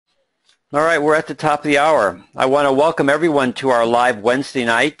All right, we're at the top of the hour. I want to welcome everyone to our live Wednesday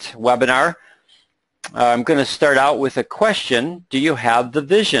night webinar. I'm going to start out with a question. Do you have the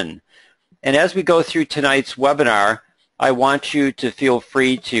vision? And as we go through tonight's webinar, I want you to feel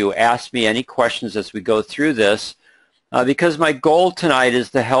free to ask me any questions as we go through this, because my goal tonight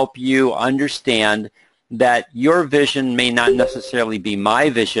is to help you understand that your vision may not necessarily be my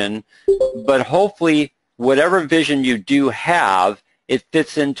vision, but hopefully whatever vision you do have, it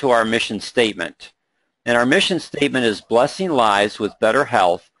fits into our mission statement. And our mission statement is blessing lives with better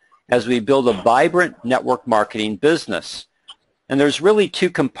health as we build a vibrant network marketing business. And there's really two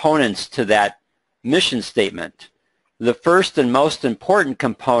components to that mission statement. The first and most important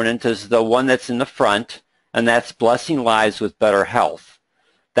component is the one that's in the front, and that's blessing lives with better health.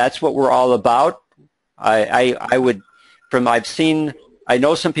 That's what we're all about. I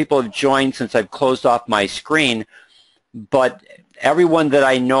know some people have joined since I've closed off my screen, but everyone that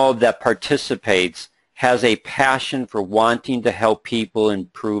I know of that participates has a passion for wanting to help people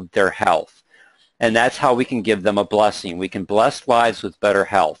improve their health. And that's how we can give them a blessing. We can bless lives with better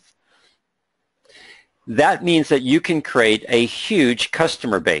health. That means that you can create a huge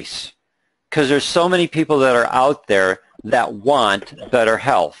customer base because there's so many people that are out there that want better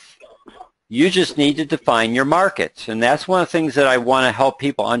health. You just need to define your market. And that's one of the things that I want to help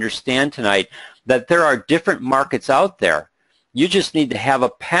people understand tonight, that there are different markets out there. You just need to have a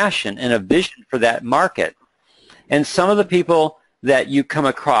passion and a vision for that market. And some of the people that you come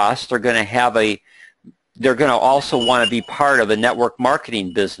across are going to they're going to also want to be part of a network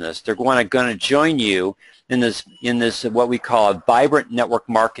marketing business. They're going to join you in this what we call a vibrant network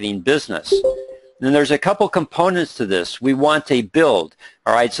marketing business. And there's a couple components to this. We want a build.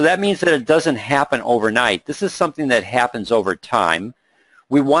 All right, so that means that it doesn't happen overnight. This is something that happens over time.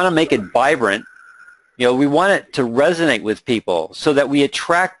 We want to make it vibrant. We want it to resonate with people so that we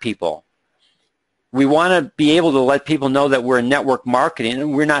attract people. We want to be able to let people know that we're in network marketing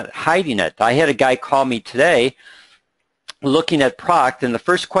and we're not hiding it. I had a guy call me today looking at product, and the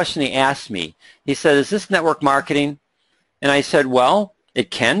first question he asked me, he said, "Is this network marketing?" And I said, "Well,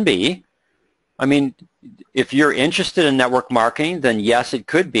 it can be. I mean, if you're interested in network marketing, then yes, it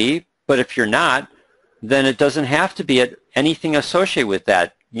could be. But if you're not, then it doesn't have to be anything associated with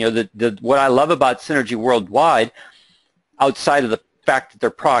that." What I love about Synergy Worldwide, outside of the fact that their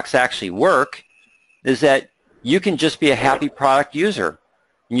products actually work, is that you can just be a happy product user.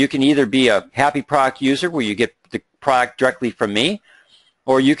 And you can either be a happy product user where you get the product directly from me,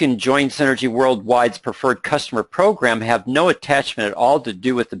 or you can join Synergy Worldwide's preferred customer program, have no attachment at all to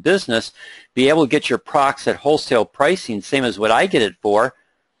do with the business, be able to get your products at wholesale pricing, same as what I get it for,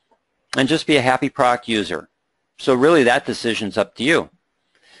 and just be a happy product user. So really that decision's up to you.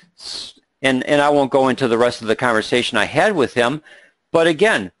 And I won't go into the rest of the conversation I had with him, but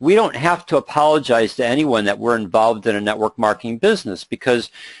again, we don't have to apologize to anyone that we're involved in a network marketing business,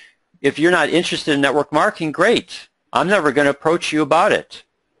 because if you're not interested in network marketing, great. I'm never going to approach you about it.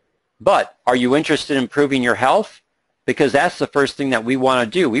 But are you interested in improving your health? Because that's the first thing that we want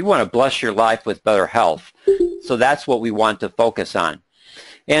to do. We want to bless your life with better health. So that's what we want to focus on.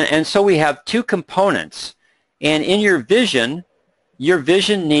 And so we have two components. And in your vision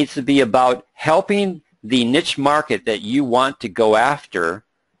needs to be about helping the niche market that you want to go after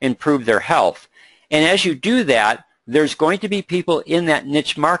improve their health. And as you do that, there's going to be people in that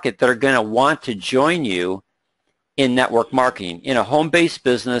niche market that are going to want to join you in network marketing, in a home-based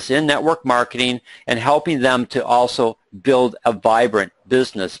business, in network marketing, and helping them to also build a vibrant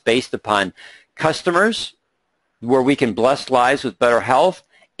business based upon customers where we can bless lives with better health,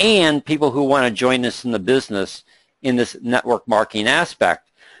 and people who want to join us in the business in this network marketing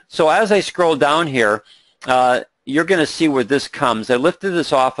aspect. So as I scroll down here, you're going to see where this comes. I lifted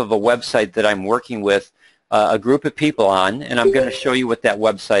this off of a website that I'm working with a group of people on, and I'm going to show you what that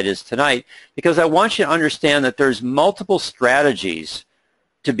website is tonight, because I want you to understand that there's multiple strategies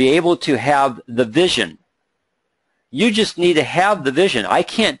to be able to have the vision. You just need to have the vision. I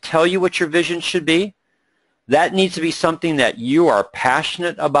can't tell you what your vision should be. That needs to be something that you are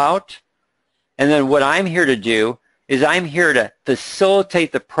passionate about. And then what I'm here to do is I'm here to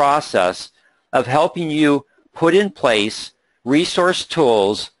facilitate the process of helping you put in place resource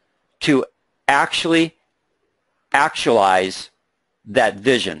tools to actually actualize that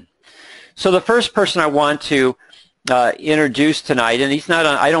vision. So the first person I want to introduce tonight, and he's not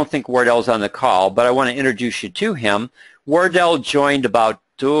on, I don't think Wardell's on the call, but I want to introduce you to him. Wardell joined about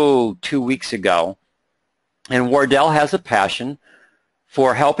 2 weeks ago, and Wardell has a passion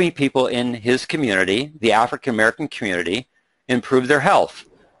for helping people in his community, the African American community, improve their health.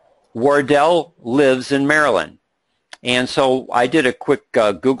 Wardell lives in Maryland. And so I did a quick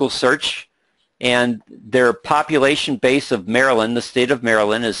Google search, and their population base of Maryland, the state of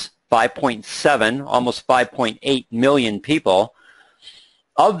Maryland, is 5.7, almost 5.8 million people.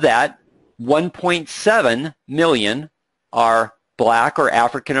 Of that, 1.7 million are black or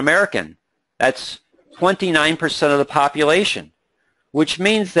African American. That's 29% of the population, which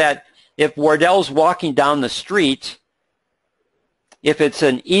means that if Wardell's walking down the street, if it's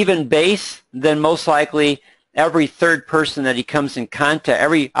an even base, then most likely every third person that he comes in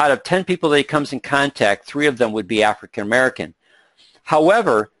contact, out of 10 people that he comes in contact, 3 of them would be African American.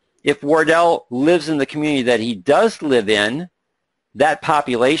 However, if Wardell lives in the community that he does live in, that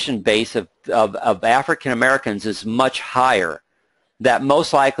population base of African Americans is much higher. That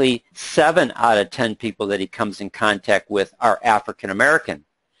most likely 7 out of 10 people that he comes in contact with are African American.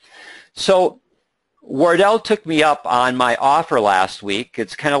 So Wardell took me up on my offer last week.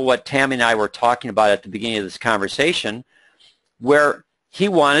 It's kind of what Tammy and I were talking about at the beginning of this conversation, where he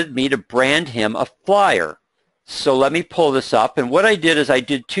wanted me to brand him a flyer. So let me pull this up. And what I did is I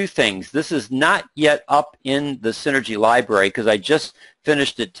did 2 things. This is not yet up in the Synergy library because I just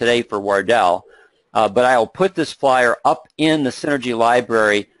finished it today for Wardell. But I'll put this flyer up in the Synergy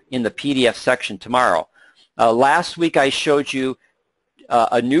library in the PDF section tomorrow. Last week I showed you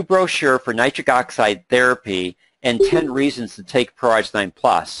a new brochure for nitric oxide therapy and 10 reasons to take ProArginine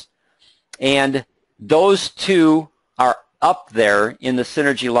Plus. And those 2 are up there in the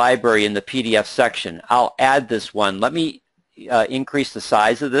Synergy library in the PDF section. I'll add this one. Let me increase the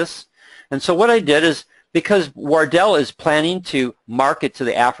size of this. And so what I did is, because Wardell is planning to market to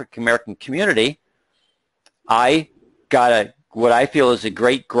the African American community, I got what I feel is a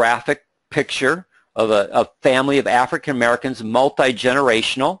great graphic picture of a family of African Americans,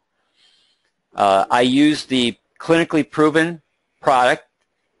 multi-generational. I used the clinically proven product,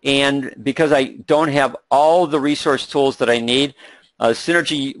 and because I don't have all the resource tools that I need,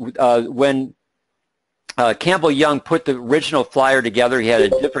 Synergy, when Campbell Young put the original flyer together, he had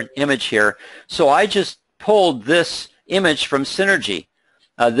a different image here. So I just pulled this image from Synergy.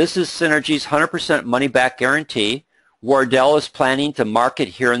 This is Synergy's 100% money-back guarantee. Wardell is planning to market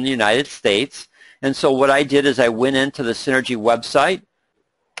here in the United States. And so what I did is I went into the Synergy website.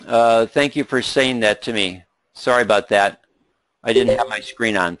 Thank you for saying that to me. Sorry about that. I didn't have my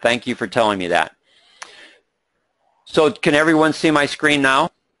screen on. Thank you for telling me that. So can everyone see my screen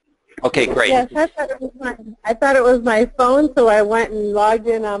now? Okay, great. Yes, I thought it was my phone, so I went and logged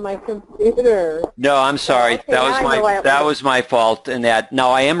in on my computer. No, I'm sorry. Okay, that was my fault. In that, now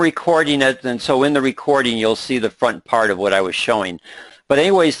I am recording it, and so in the recording you'll see the front part of what I was showing. But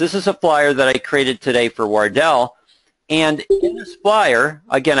anyways, this is a flyer that I created today for Wardell, and in this flyer,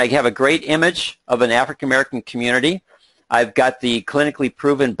 again, I have a great image of an African American community. I've got the clinically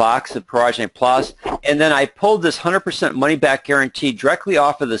proven box of ProArginine Plus, and then I pulled this 100% money-back guarantee directly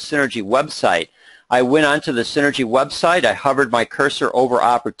off of the Synergy website. I went onto the Synergy website. I hovered my cursor over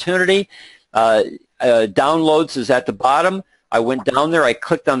Opportunity. Downloads is at the bottom. I went down there. I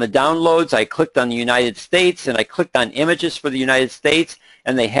clicked on the downloads. I clicked on the United States, and I clicked on images for the United States,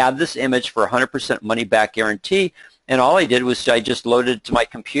 and they have this image for 100% money-back guarantee. And all I did was I just loaded it to my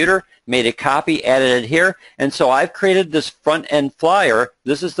computer, made a copy, added it here, and so I've created this front-end flyer.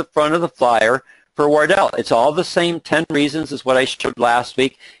 This is the front of the flyer for Wardell. It's all the same 10 reasons as what I showed last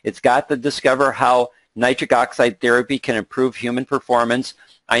week. It's got the discover how nitric oxide therapy can improve human performance.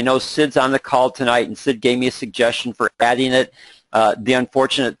 I know Sid's on the call tonight, and Sid gave me a suggestion for adding it. The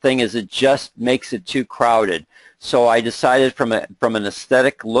unfortunate thing is it just makes it too crowded. So I decided from an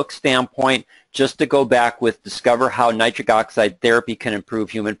aesthetic look standpoint just to go back with discover how nitric oxide therapy can improve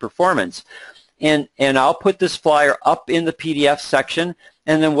human performance. And I'll put this flyer up in the PDF section.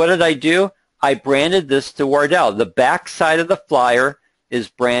 And then what did I do? I branded this to Wardell. The back side of the flyer is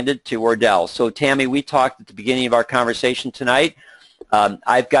branded to Wardell. So Tammy, we talked at the beginning of our conversation tonight.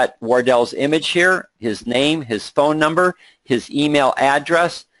 I've got Wardell's image here, his name, his phone number, his email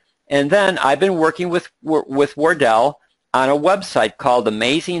address. And then I've been working with Wardell on a website called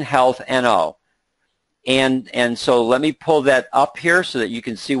Amazing Health NO. And so let me pull that up here so that you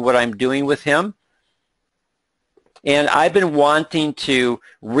can see what I'm doing with him. And I've been wanting to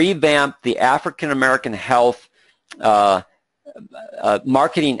revamp the African American Health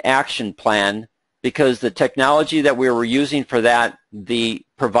marketing action plan, because the technology that we were using for that, the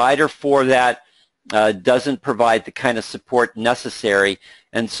provider for that doesn't provide the kind of support necessary.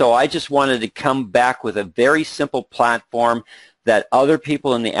 And so I just wanted to come back with a very simple platform that other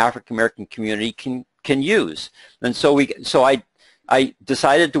people in the African American community can use. And so I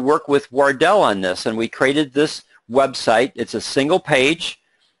decided to work with Wardell on this, and we created this website. It's a single page.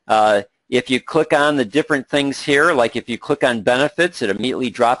 If you click on the different things here, like if you click on benefits, it immediately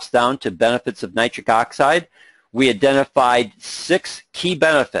drops down to benefits of nitric oxide. We identified 6 key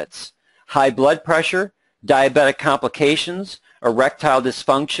benefits: high blood pressure, diabetic complications, erectile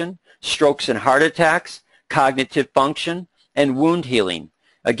dysfunction, strokes and heart attacks, cognitive function, and wound healing.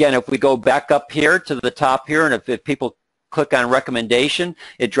 Again, if we go back up here to the top here, and if people click on recommendation,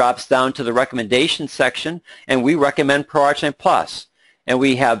 it drops down to the recommendation section, and we recommend ProArginine Plus. And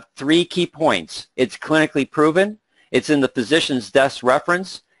we have 3 key points. It's clinically proven, it's in the physician's desk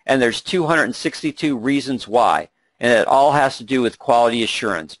reference, and there's 262 reasons why. And it all has to do with quality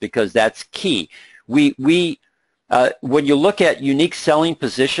assurance, because that's key. When you look at unique selling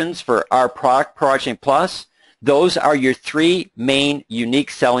positions for our product, ProArginine Plus, those are your 3 main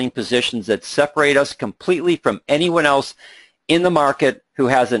unique selling positions that separate us completely from anyone else in the market who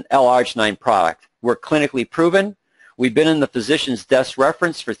has an L-arginine product. We're clinically proven. We've been in the physician's desk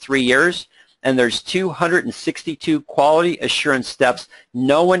reference for 3 years, and there's 262 quality assurance steps.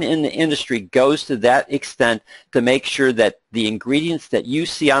 No one in the industry goes to that extent to make sure that the ingredients that you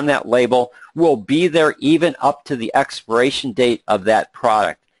see on that label will be there even up to the expiration date of that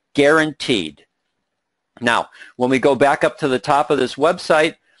product. Guaranteed. Now, when we go back up to the top of this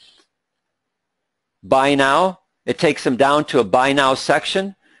website, buy now, it takes them down to a buy now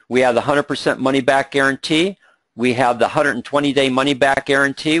section. We have the 100% money back guarantee. We have the 120-day money back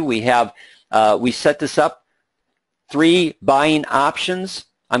guarantee. We set this up, 3 buying options.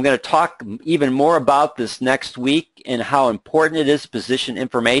 I'm going to talk even more about this next week and how important it is to position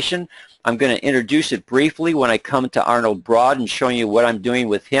information. I'm going to introduce it briefly when I come to Arnold Brod and show you what I'm doing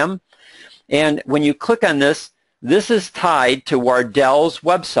with him. And when you click on this, this is tied to Wardell's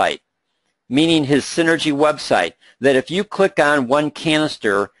website, meaning his Synergy website, that if you click on 1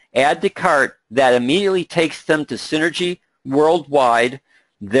 canister, add to cart, that immediately takes them to Synergy Worldwide.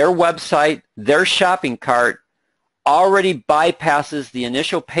 Their website, their shopping cart already bypasses the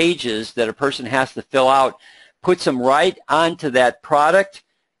initial pages that a person has to fill out, puts them right onto that product,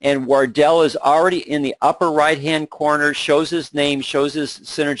 and Wardell is already in the upper right-hand corner, shows his name, shows his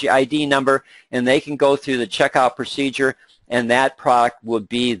Synergy ID number, and they can go through the checkout procedure, and that product would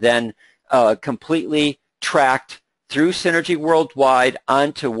be then completely tracked through Synergy Worldwide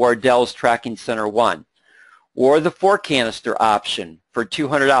onto Wardell's Tracking Center 1. Or the 4 canister option for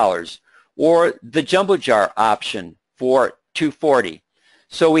 $200, or the jumbo jar option for $240.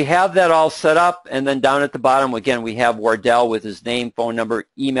 So we have that all set up, and then down at the bottom, again, we have Wardell with his name, phone number,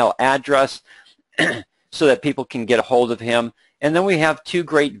 email address, so that people can get a hold of him. And then we have 2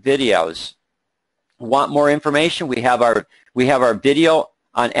 great videos. Want more information? We have our video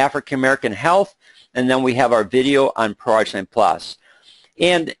on African American health, and then we have our video on ProArginine Plus.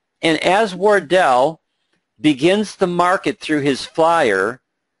 And as Wardell begins to market through his flyer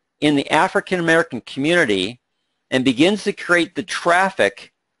in the African American community and begins to create the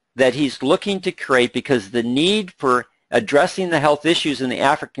traffic that he's looking to create, because the need for addressing the health issues in the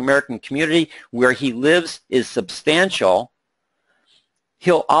African American community where he lives is substantial,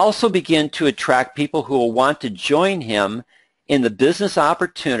 he'll also begin to attract people who will want to join him in the business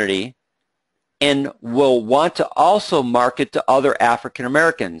opportunity and will want to also market to other African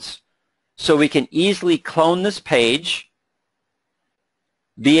Americans. So we can easily clone this page,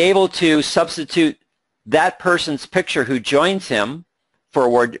 be able to substitute that person's picture who joins him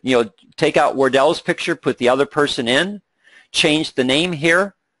for, take out Wardell's picture, put the other person in, change the name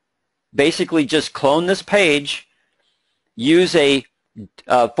here, basically just clone this page, use a /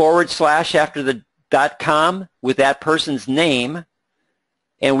 after the .com with that person's name,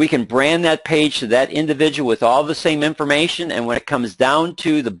 and we can brand that page to that individual with all the same information. And when it comes down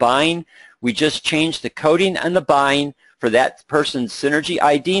to the buying, we just change the coding and the buying for that person's Synergy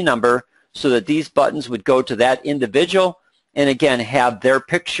ID number so that these buttons would go to that individual and, again, have their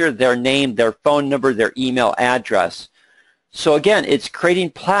picture, their name, their phone number, their email address. So, again, it's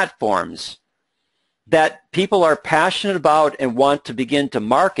creating platforms that people are passionate about and want to begin to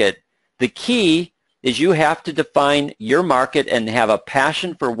market. The key is you have to define your market and have a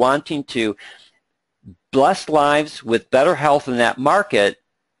passion for wanting to bless lives with better health in that market,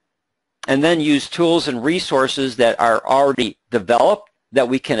 and then use tools and resources that are already developed that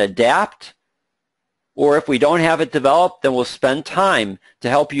we can adapt. Or if we don't have it developed, then we'll spend time to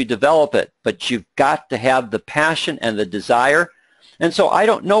help you develop it. But you've got to have the passion and the desire. And so I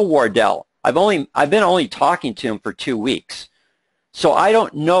don't know Wardell. I've been only talking to him for 2 weeks. So I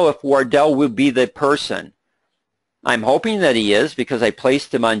don't know if Wardell will be the person. I'm hoping that he is, because I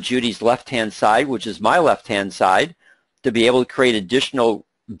placed him on Judy's left-hand side, which is my left-hand side, to be able to create additional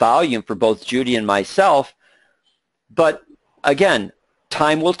volume for both Judy and myself. But again,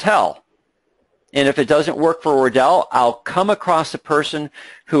 time will tell. And if it doesn't work for Wardell, I'll come across a person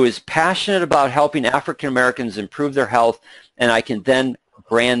who is passionate about helping African Americans improve their health, and I can then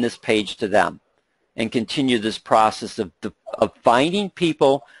brand this page to them and continue this process of finding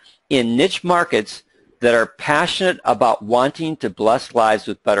people in niche markets that are passionate about wanting to bless lives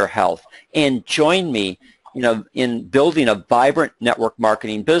with better health, and join me, in building a vibrant network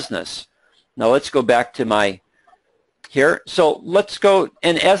marketing business. Now let's go back to my here. So let's go,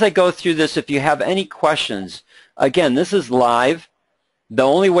 and as I go through this, if you have any questions, again, this is live. The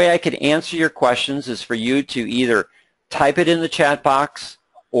only way I could answer your questions is for you to either type it in the chat box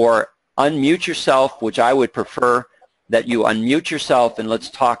or unmute yourself, which I would prefer that you unmute yourself and let's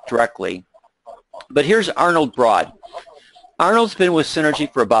talk directly. But here's Arnold Brod. Arnold's been with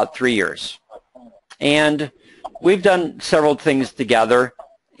Synergy for about 3 years. And we've done several things together.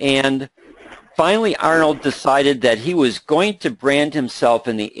 And finally, Arnold decided that he was going to brand himself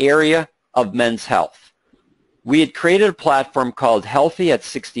in the area of men's health. We had created a platform called Healthy at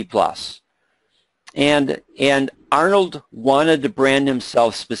 60 Plus. And Arnold wanted to brand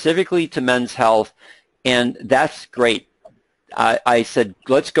himself specifically to men's health, and that's great. I said,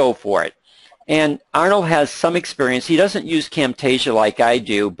 let's go for it. And Arnold has some experience. He doesn't use Camtasia like I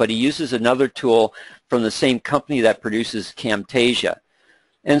do, but he uses another tool from the same company that produces Camtasia.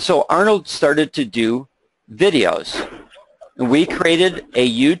 And so Arnold started to do videos. And we created a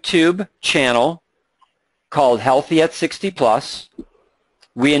YouTube channel called Healthy at 60 Plus.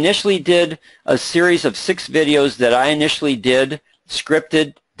 We initially did a series of 6 videos that I initially did,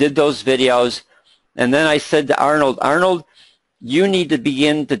 scripted, did those videos, and then I said to Arnold, Arnold, you need to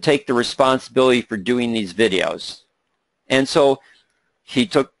begin to take the responsibility for doing these videos. And so he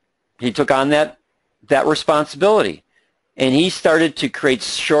took on that responsibility. And he started to create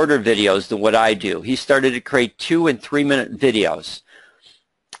shorter videos than what I do. He started to create 2- and 3-minute videos.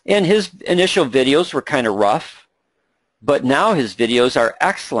 And his initial videos were kind of rough, but now his videos are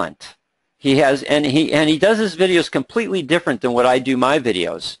excellent. He does his videos completely different than what I do my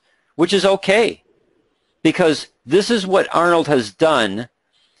videos, which is okay, because this is what Arnold has done.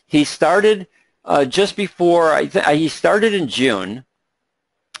 He started just before, he started in June.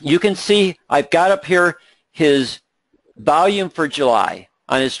 You can see I've got up here his volume for July.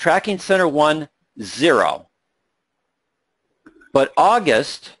 On his Tracking Center 1, 0. But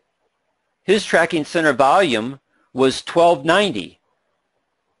August, his Tracking Center volume was 1290.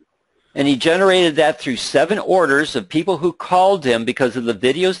 And he generated that through 7 orders of people who called him because of the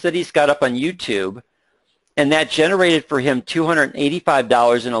videos that he's got up on YouTube. And that generated for him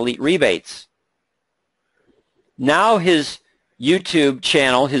 $285 in elite rebates. Now his YouTube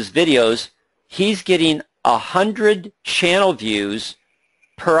channel, his videos, he's getting 100 channel views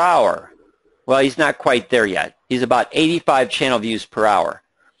per hour. Well, he's not quite there yet. He's about 85 channel views per hour.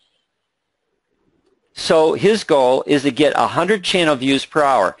 So his goal is to get 100 channel views per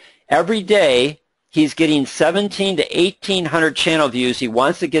hour. Every day, he's getting 1,700 to 1,800 channel views. He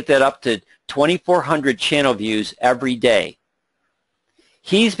wants to get that up to 2,400 channel views every day.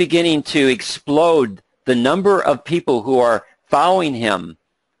 He's beginning to explode the number of people who are following him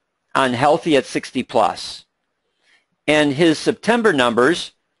on Healthy at 60 Plus. And his September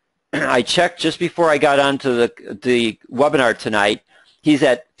numbers, I checked just before I got onto the webinar tonight, he's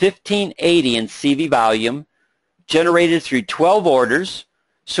at 1,580 in CV volume, generated through 12 orders.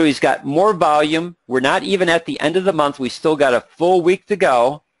 So he's got more volume. We're not even at the end of the month. We still got a full week to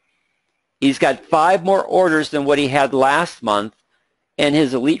go. He's got 5 more orders than what he had last month. And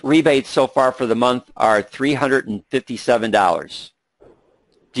his elite rebates so far for the month are $357.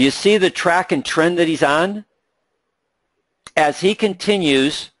 Do you see the track and trend that he's on? As he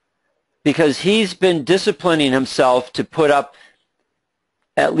continues, because he's been disciplining himself to put up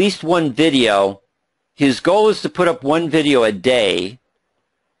at least 1 video. His goal is to put up 1 video a day,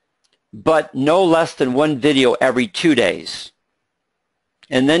 but no less than 1 video every 2 days.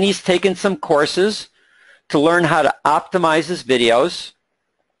 And then he's taken some courses to learn how to optimize his videos,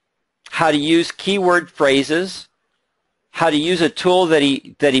 how to use keyword phrases, how to use a tool that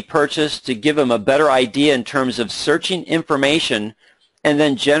he purchased to give him a better idea in terms of searching information and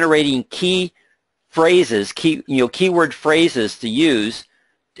then generating key phrases, keyword phrases to use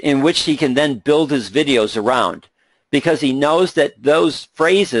in which he can then build his videos around, because he knows that those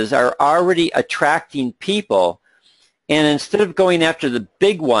phrases are already attracting people. And instead of going after the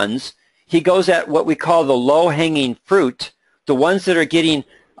big ones, he goes at what we call the low-hanging fruit, the ones that are getting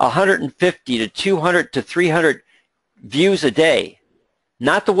 150 to 200 to 300 views a day,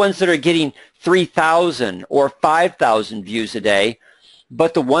 not the ones that are getting 3,000 or 5,000 views a day,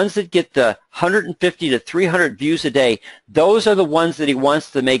 but the ones that get the 150 to 300 views a day, those are the ones that he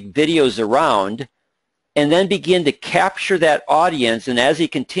wants to make videos around and then begin to capture that audience. And as he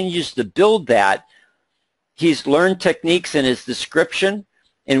continues to build that, he's learned techniques in his description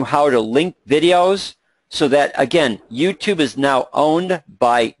and how to link videos so that, again, YouTube is now owned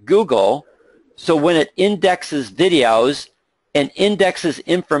by Google. So when it indexes videos and indexes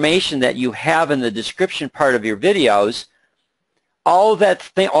information that you have in the description part of your videos, all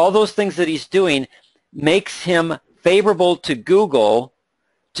those things that he's doing makes him favorable to Google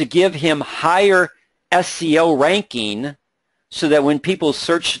to give him higher SEO ranking, so that when people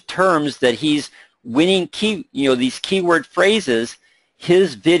search terms that he's winning these keyword phrases,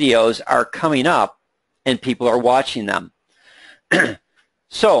 his videos are coming up and people are watching them.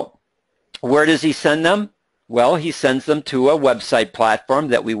 So where does he send them? Well, he sends them to a website platform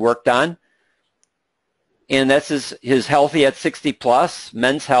that we worked on, and that's his Healthy at 60 Plus,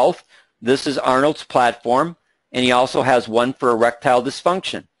 Men's Health. This is Arnold's platform, and he also has one for erectile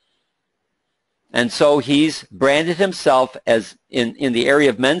dysfunction. And so he's branded himself as in the area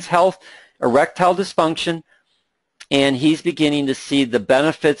of men's health, erectile dysfunction, and he's beginning to see the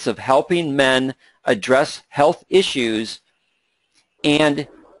benefits of helping men address health issues. And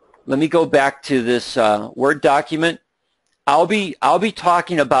let me go back to this Word document. I'll be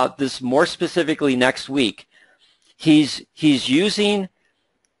talking about this more specifically next week. He's using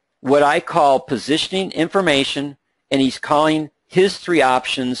what I call positioning information, and he's calling his 3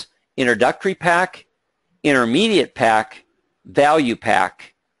 options introductory pack, intermediate pack, value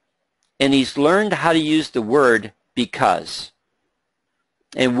pack. And he's learned how to use the word because.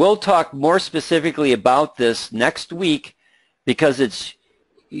 And we'll talk more specifically about this next week, because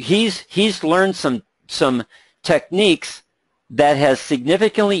he's learned some techniques that has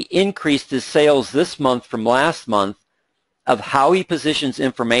significantly increased his sales this month from last month, of how he positions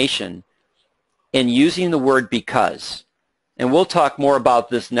information and using the word because. And we'll talk more about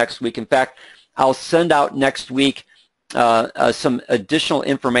this next week. In fact, I'll send out next week some additional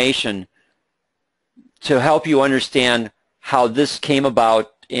information to help you understand how this came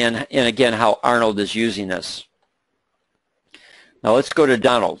about, and again, how Arnold is using this. Now let's go to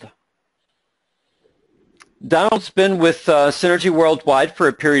Donald. Donald's been with Synergy Worldwide for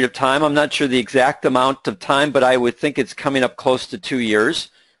a period of time. I'm not sure the exact amount of time, but I would think it's coming up close to 2 years.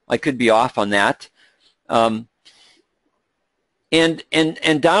 I could be off on that. And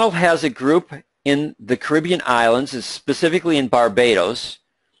Donald has a group in the Caribbean islands, specifically in Barbados,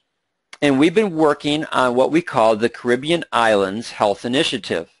 and we've been working on what we call the Caribbean Islands Health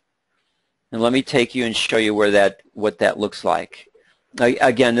Initiative. And let me take you and show you what that looks like.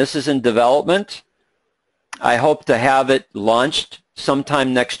 Again, this is in development. I hope to have it launched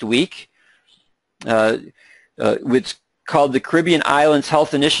sometime next week. It's called the Caribbean Islands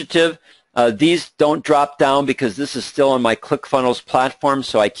Health Initiative. These don't drop down because this is still on my ClickFunnels platform,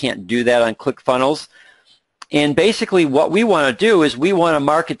 so I can't do that on ClickFunnels. And basically what we want to do is we want to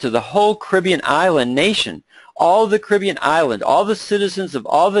market to the whole Caribbean island nation, all the Caribbean island, all the citizens of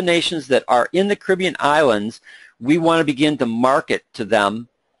all the nations that are in the Caribbean islands. We want to begin to market to them,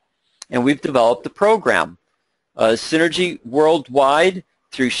 and we've developed a program. Synergy Worldwide,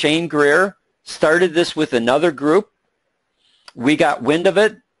 through Shane Greer, started this with another group. We got wind of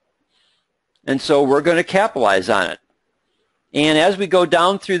it, and so we're going to capitalize on it. And as we go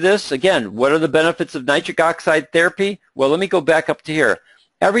down through this, again, what are the benefits of nitric oxide therapy? Well, let me go back up to here.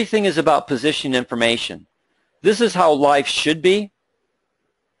 Everything is about positioning information. This is how life should be.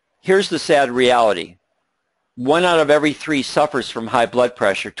 Here's the sad reality. 1 out of every 3 suffers from high blood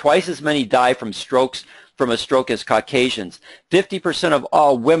pressure. Twice as many die from a stroke as Caucasians. 50% of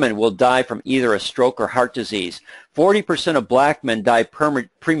all women will die from either a stroke or heart disease. 40% of black men die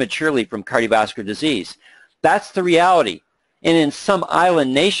prematurely from cardiovascular disease. That's the reality. And in some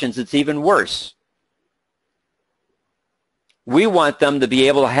island nations, it's even worse. We want them to be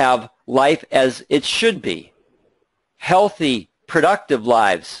able to have life as it should be. Healthy, productive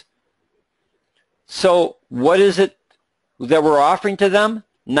lives. So what is it that we're offering to them?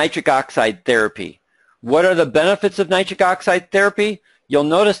 Nitric oxide therapy. What are the benefits of nitric oxide therapy? You'll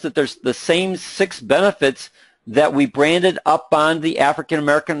notice that there's the same 6 benefits that we branded up on the African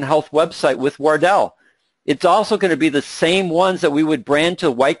American Health website with Wardell. It's also going to be the same ones that we would brand to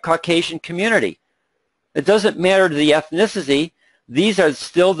the white Caucasian community. It doesn't matter to the ethnicity. These are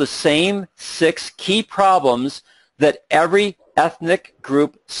still the same 6 key problems that every ethnic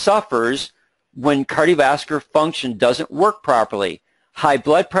group suffers when cardiovascular function doesn't work properly. High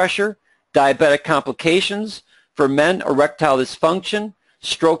blood pressure, diabetic complications, for men, erectile dysfunction,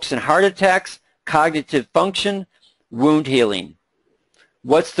 strokes and heart attacks, cognitive function, wound healing.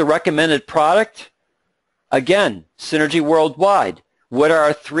 What's the recommended product? Again, Synergy Worldwide. What are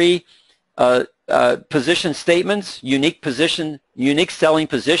our three position statements? Unique selling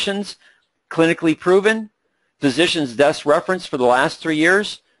positions, clinically proven, physician's desk reference for the last 3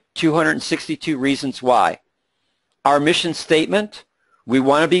 years, 262 reasons why. Our mission statement, we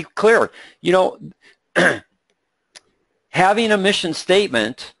want to be clear. You know, having a mission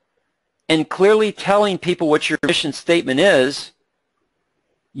statement and clearly telling people what your mission statement is,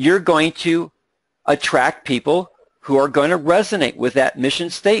 you're going to attract people who are going to resonate with that mission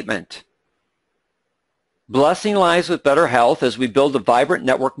statement. Blessing lives with better health as we build a vibrant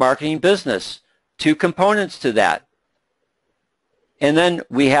network marketing business. 2 components to that. And then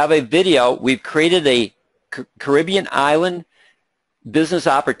we have a video. We've created a Caribbean island business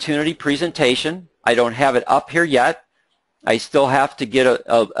opportunity presentation. I don't have it up here yet. I still have to get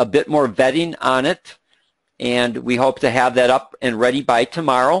a bit more vetting on it, and we hope to have that up and ready by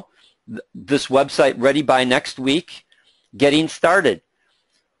tomorrow. This website ready by next week, getting started.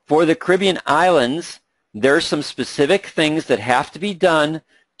 For the Caribbean islands, there are some specific things that have to be done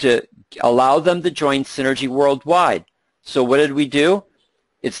to allow them to join Synergy Worldwide. So what did we do?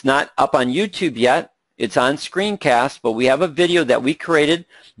 It's not up on YouTube yet. It's on screencast, but we have a video that we created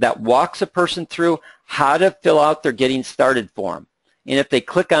that walks a person through how to fill out their getting started form. And if they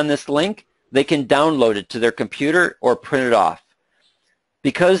click on this link, they can download it to their computer or print it off.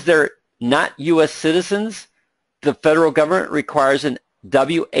 Because they're not U.S. citizens, the federal government requires an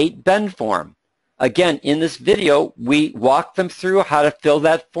W-8 bend form. Again, in this video, we walk them through how to fill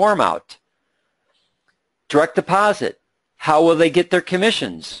that form out. Direct deposit. How will they get their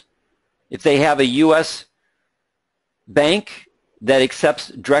commissions? If they have a U.S. bank that accepts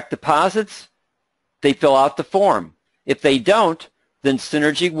direct deposits, they fill out the form. If they don't, then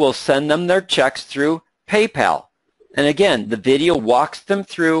Synergy will send them their checks through PayPal. And again, the video walks them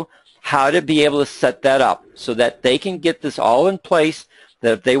through how to be able to set that up so that they can get this all in place,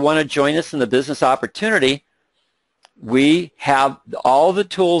 that if they want to join us in the business opportunity, we have all the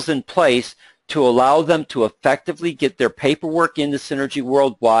tools in place to allow them to effectively get their paperwork into Synergy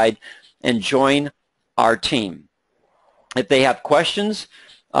Worldwide and join our team. If they have questions,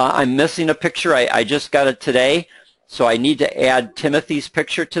 I'm missing a picture. I just got it today, so I need to add Timothy's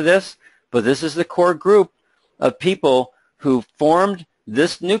picture to this, but this is the core group of people who formed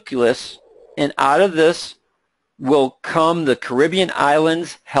this nucleus, and out of this will come the Caribbean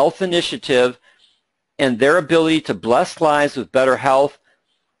Islands Health Initiative and their ability to bless lives with better health,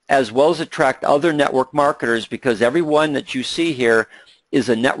 as well as attract other network marketers, because everyone that you see here is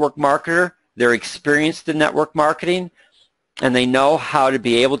a network marketer. They're experienced in network marketing, and they know how to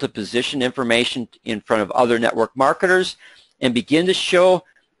be able to position information in front of other network marketers and begin to show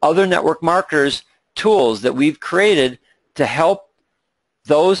other network marketers tools that we've created to help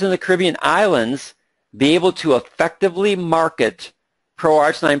those in the Caribbean islands be able to effectively market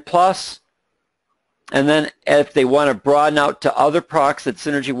ProArts9 Plus, and then if they want to broaden out to other products that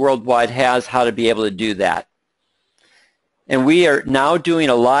Synergy Worldwide has, how to be able to do that. And we are now doing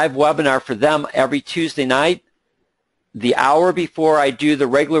a live webinar for them every Tuesday night, the hour before I do the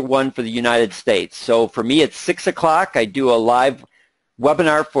regular one for the United States. So for me, it's 6 o'clock. I do a live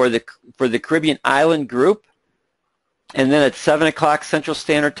webinar for the Caribbean Island group. And then at 7 o'clock Central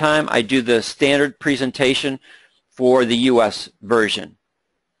Standard Time, I do the standard presentation for the U.S. version.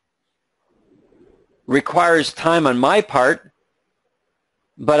 Requires time on my part,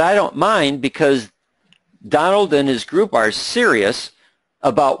 but I don't mind, because Donald and his group are serious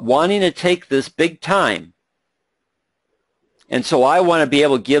about wanting to take this big time. And so I want to be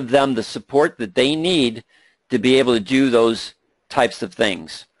able to give them the support that they need to be able to do those types of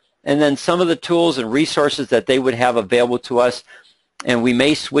things. And then some of the tools and resources that they would have available to us, and we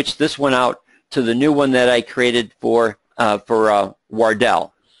may switch this one out to the new one that I created for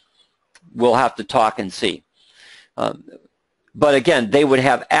Wardell. We'll have to talk and see. But again, they would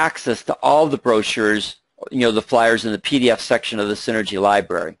have access to all the brochures, the flyers in the PDF section of the Synergy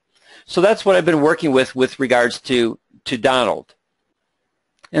library. So that's what I've been working with regards to Donald.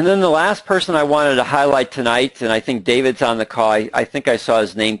 And then the last person I wanted to highlight tonight, and I think David's on the call, I think I saw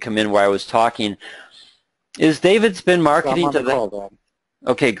his name come in while I was talking, is David's been marketing to the...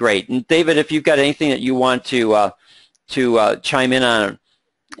 Okay, great. And David, if you've got anything that you want to chime in on,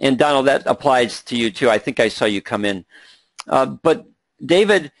 and Donald, that applies to you too. I think I saw you come in. But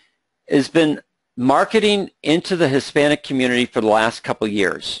David has been marketing into the Hispanic community for the last couple of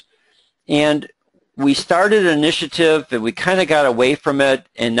years. And we started an initiative and we kind of got away from it,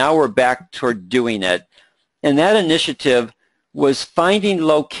 and now we're back toward doing it. And that initiative was finding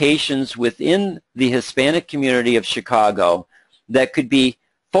locations within the Hispanic community of Chicago that could be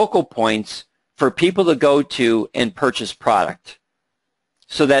focal points for people to go to and purchase product,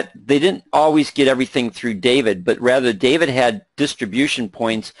 so that they didn't always get everything through David, but rather David had distribution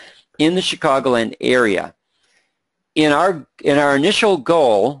points in the Chicagoland area. In our initial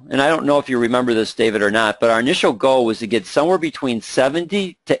goal, and I don't know if you remember this, David, or not, but our initial goal was to get somewhere between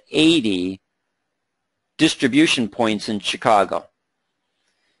 70 to 80 distribution points in Chicago.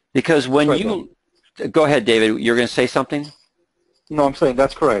 Because when go ahead, David, you're going to say something? No, I'm saying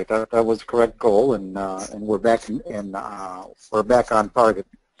that's correct. That was the correct goal, and we're back we're back on target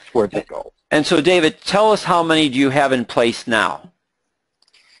toward that goal. And so, David, tell us, how many do you have in place now?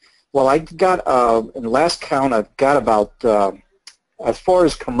 Well, I got in the last count, I've got about as far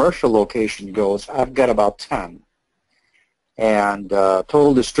as commercial location goes, I've got about 10, and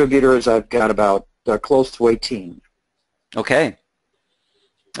total distributors, I've got about close to 18. Okay.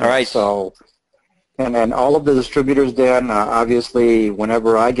 All right. So. And all of the distributors, Dan, obviously,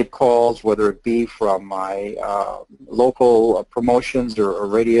 whenever I get calls, whether it be from my local promotions or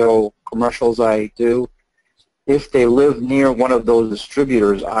radio commercials I do, if they live near one of those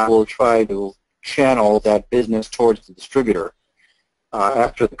distributors, I will try to channel that business towards the distributor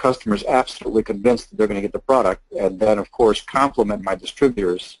after the customer is absolutely convinced that they're going to get the product, and then, of course, complement my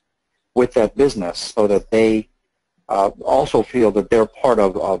distributors with that business so that they also feel that they're part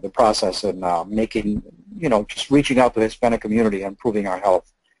of the process and making, just reaching out to the Hispanic community and improving our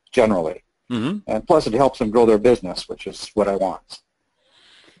health generally. Mm-hmm. And plus it helps them grow their business, which is what I want.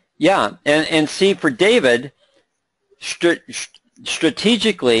 Yeah, and see, for David,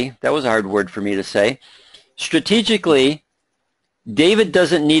 strategically, that was a hard word for me to say, strategically, David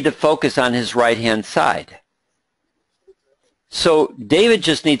doesn't need to focus on his right-hand side. So David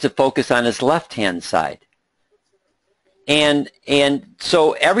just needs to focus on his left-hand side. And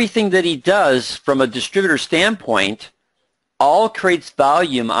so everything that he does from a distributor standpoint all creates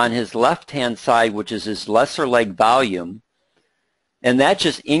volume on his left-hand side, which is his lesser leg volume, and that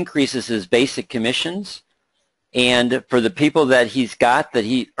just increases his basic commissions. And for the people that he's got that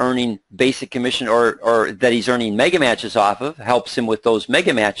he's earning basic commission or that he's earning mega matches off of, helps him with those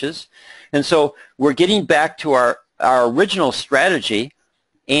mega matches. And so we're getting back to our original strategy.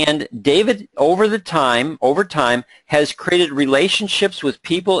 And David, over time, has created relationships with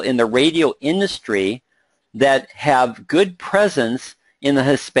people in the radio industry that have good presence in the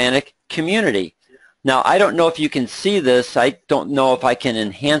Hispanic community. Now, I don't know if you can see this. I don't know if I can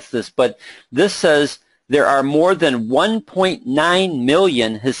enhance this, but this says there are more than 1.9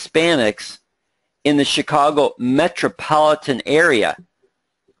 million Hispanics in the Chicago metropolitan area.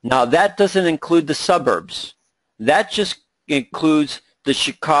 Now, that doesn't include the suburbs. That just includes the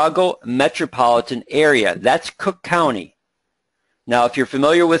Chicago metropolitan area. That's Cook County. Now, if you're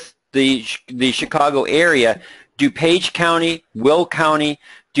familiar with the Chicago area, DuPage County, Will County,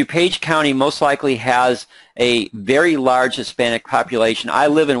 DuPage County most likely has a very large Hispanic population. I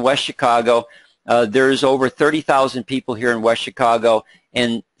live in West Chicago. There's over 30,000 people here in West Chicago,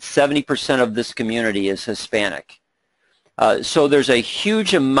 and 70% of this community is Hispanic. So there's a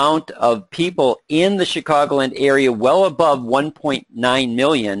huge amount of people in the Chicagoland area, well above 1.9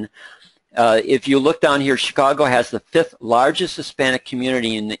 million. If you look down here, Chicago has the 5th largest Hispanic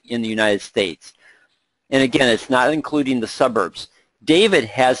community in the United States. And again, it's not including the suburbs. David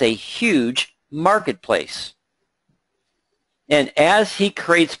has a huge marketplace. And as he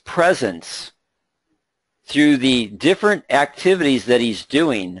creates presence through the different activities that he's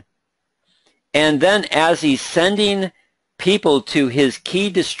doing, and then as he's sending people to his key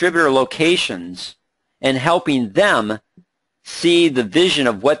distributor locations and helping them see the vision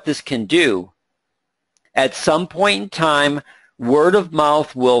of what this can do, at some point in time, word of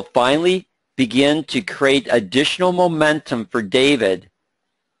mouth will finally begin to create additional momentum for David,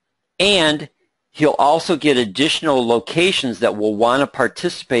 and he'll also get additional locations that will want to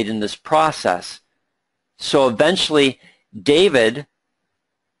participate in this process. So eventually, David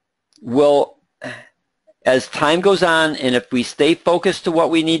will, as time goes on, and if we stay focused to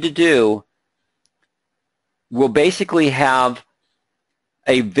what we need to do, we'll basically have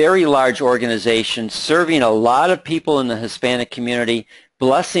a very large organization serving a lot of people in the Hispanic community,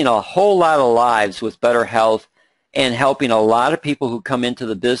 blessing a whole lot of lives with better health, and helping a lot of people who come into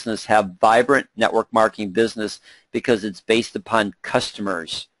the business have vibrant network marketing business because it's based upon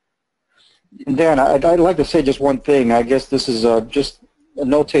customers. Dan, I'd like to say just one thing. I guess this is just a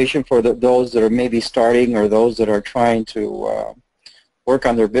notation for those that are maybe starting or those that are trying to work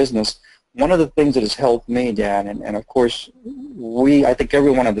on their business. One of the things that has helped me, Dan, and of course, I think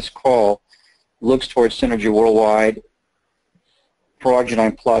everyone on this call looks towards Synergy Worldwide, Pro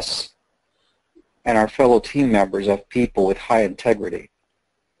Arginine Plus, and our fellow team members of people with high integrity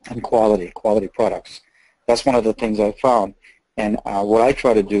and quality products. That's one of the things I found. And what I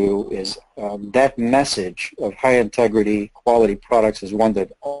try to do is that message of high integrity, quality products is one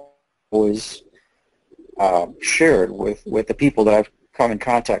that always shared with the people that I've come in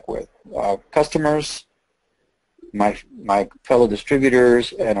contact with. Customers, my fellow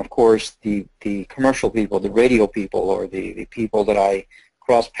distributors, and of course the commercial people, the radio people, or the people that I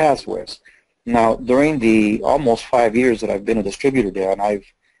cross paths with. Now, during the almost 5 years that I've been a distributor, Dan, I've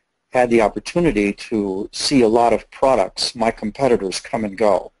had the opportunity to see a lot of products, my competitors, come and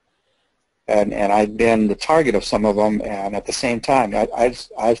go. And I've been the target of some of them, and at the same time,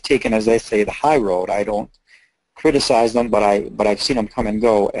 I've taken, as they say, the high road. I don't criticize them, but I've seen them come and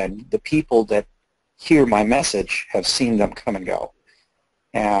go, and the people that hear my message have seen them come and go.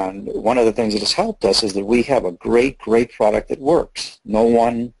 And one of the things that has helped us is that we have a great product that works. No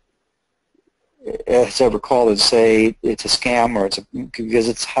one has ever called and say it's a scam or because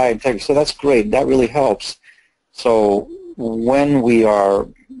it's high integrity. So that's great. That really helps. So when we are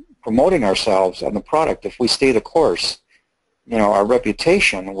promoting ourselves and the product, if we stay the course, our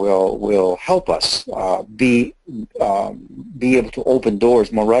reputation will help us be able to open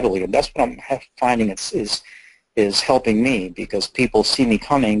doors more readily, and that's what I'm finding is helping me, because people see me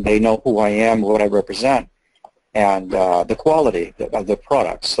coming, they know who I am, what I represent, and the quality of the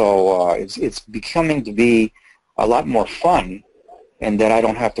product. So it's becoming to be a lot more fun, and that I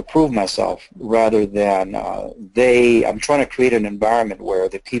don't have to prove myself, rather than I'm trying to create an environment where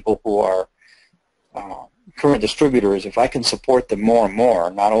the people who are current distributors, if I can support them more and more,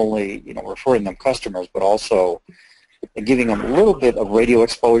 not only referring them customers, but also giving them a little bit of radio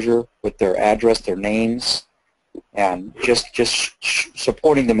exposure with their address, their names, and just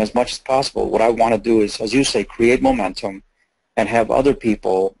supporting them as much as possible. What I want to do is, as you say, create momentum and have other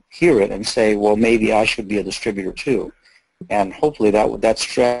people hear it and say, well, maybe I should be a distributor too. And hopefully that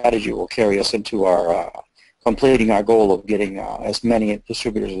strategy will carry us into our completing our goal of getting as many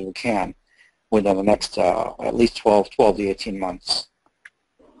distributors as we can within the next at least 12 to 18 months.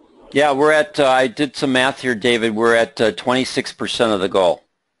 Yeah, we're at, I did some math here, David, we're at 26% of the goal.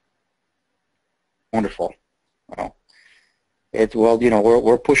 Wonderful. Well,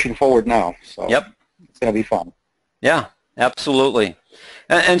 we're pushing forward now, so yep, it's going to be fun. Yeah, absolutely.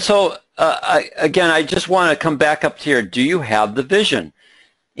 And so, again, I just want to come back up to here. Do you have the vision?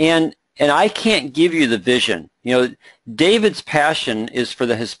 And I can't give you the vision. David's passion is for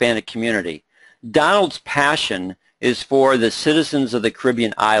the Hispanic community. Donald's passion is for the citizens of the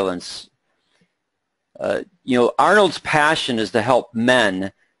Caribbean islands. Arnold's passion is to help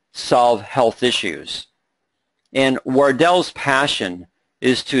men solve health issues. And Wardell's passion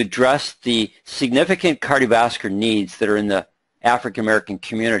is to address the significant cardiovascular needs that are in the African American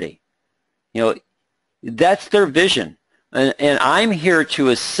community. That's their vision. And I'm here to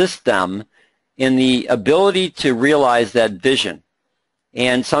assist them in the ability to realize that vision.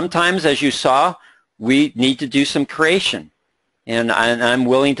 And sometimes, as you saw, we need to do some creation. And I'm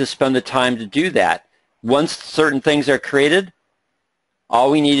willing to spend the time to do that. Once certain things are created,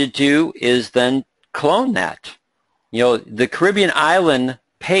 all we need to do is then clone that. The Caribbean island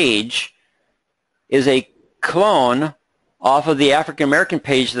page is a clone off of the African American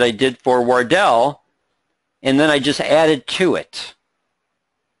page that I did for Wardell, and then I just added to it.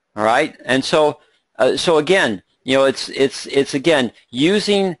 All right, and so again, it's again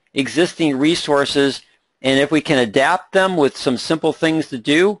using existing resources, and if we can adapt them with some simple things to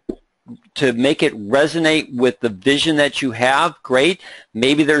do to make it resonate with the vision that you have, great.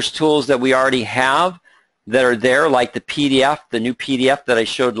 Maybe there's tools that we already have that are there, like the PDF, the new PDF that I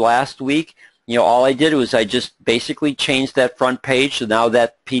showed last week. All I did was I just basically changed that front page, so now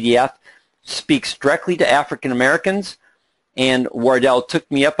that PDF speaks directly to African Americans, and Wardell took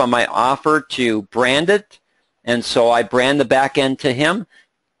me up on my offer to brand it, and so I brand the back end to him.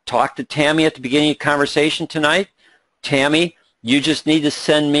 Talked to Tammy at the beginning of the conversation tonight. Tammy, you just need to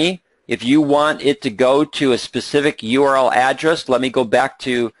send me, if you want it to go to a specific URL address, let me go back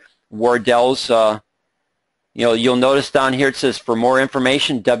to Wardell's, you'll notice down here it says for more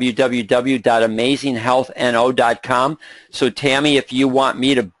information, www.amazinghealthno.com. So Tammy, if you want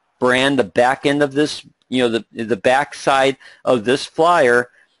me to brand the back end of this, the back side of this flyer,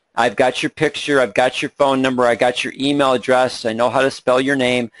 I've got your picture, I've got your phone number, I got your email address, I know how to spell your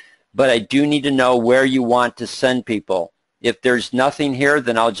name, but I do need to know where you want to send people. If there's nothing here,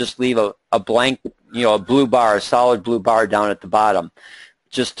 then I'll just leave a blank, a blue bar, a solid blue bar down at the bottom,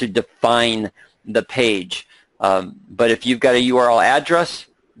 just to define the page. But if you've got a URL address,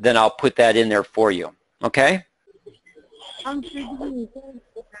 then I'll put that in there for you. Okay?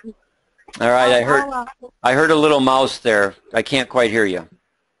 All right, I heard a little mouse there. I can't quite hear you.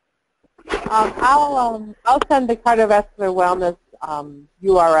 I'll send the cardiovascular wellness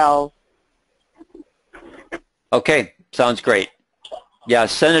URL. Okay, sounds great. Yeah,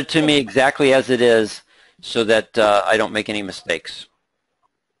 send it to me exactly as it is so that I don't make any mistakes.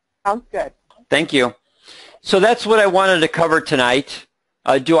 Sounds good. Thank you. So that's what I wanted to cover tonight.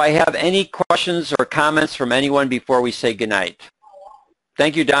 Do I have any questions or comments from anyone before we say goodnight?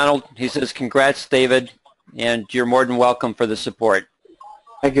 Thank you, Donald. He says, congrats, David, and you're more than welcome for the support.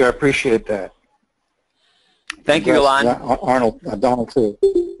 Thank you. I appreciate that. Thank you, Ilan. Arnold, Donald, too.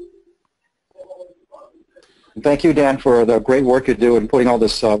 And thank you, Dan, for the great work you do in putting all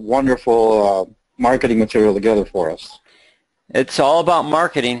this wonderful marketing material together for us. It's all about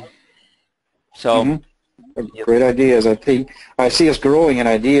marketing. So, great ideas. I see us growing in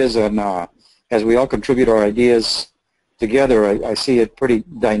ideas, and as we all contribute our ideas together, I see a pretty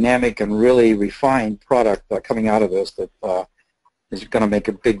dynamic and really refined product coming out of this that is going to make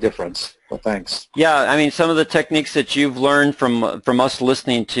a big difference. So thanks. Yeah, I mean, some of the techniques that you've learned from us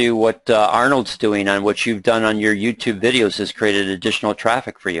listening to what Arnold's doing and what you've done on your YouTube videos has created additional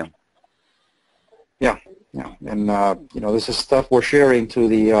traffic for you. Yeah, yeah, and this is stuff we're sharing to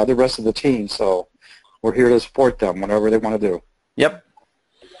the rest of the team. So we're here to support them whatever they want to do. Yep.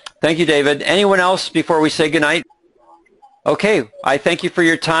 Thank you, David. Anyone else before we say goodnight? Okay, I thank you for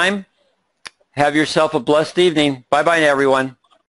your time. Have yourself a blessed evening. Bye-bye, everyone.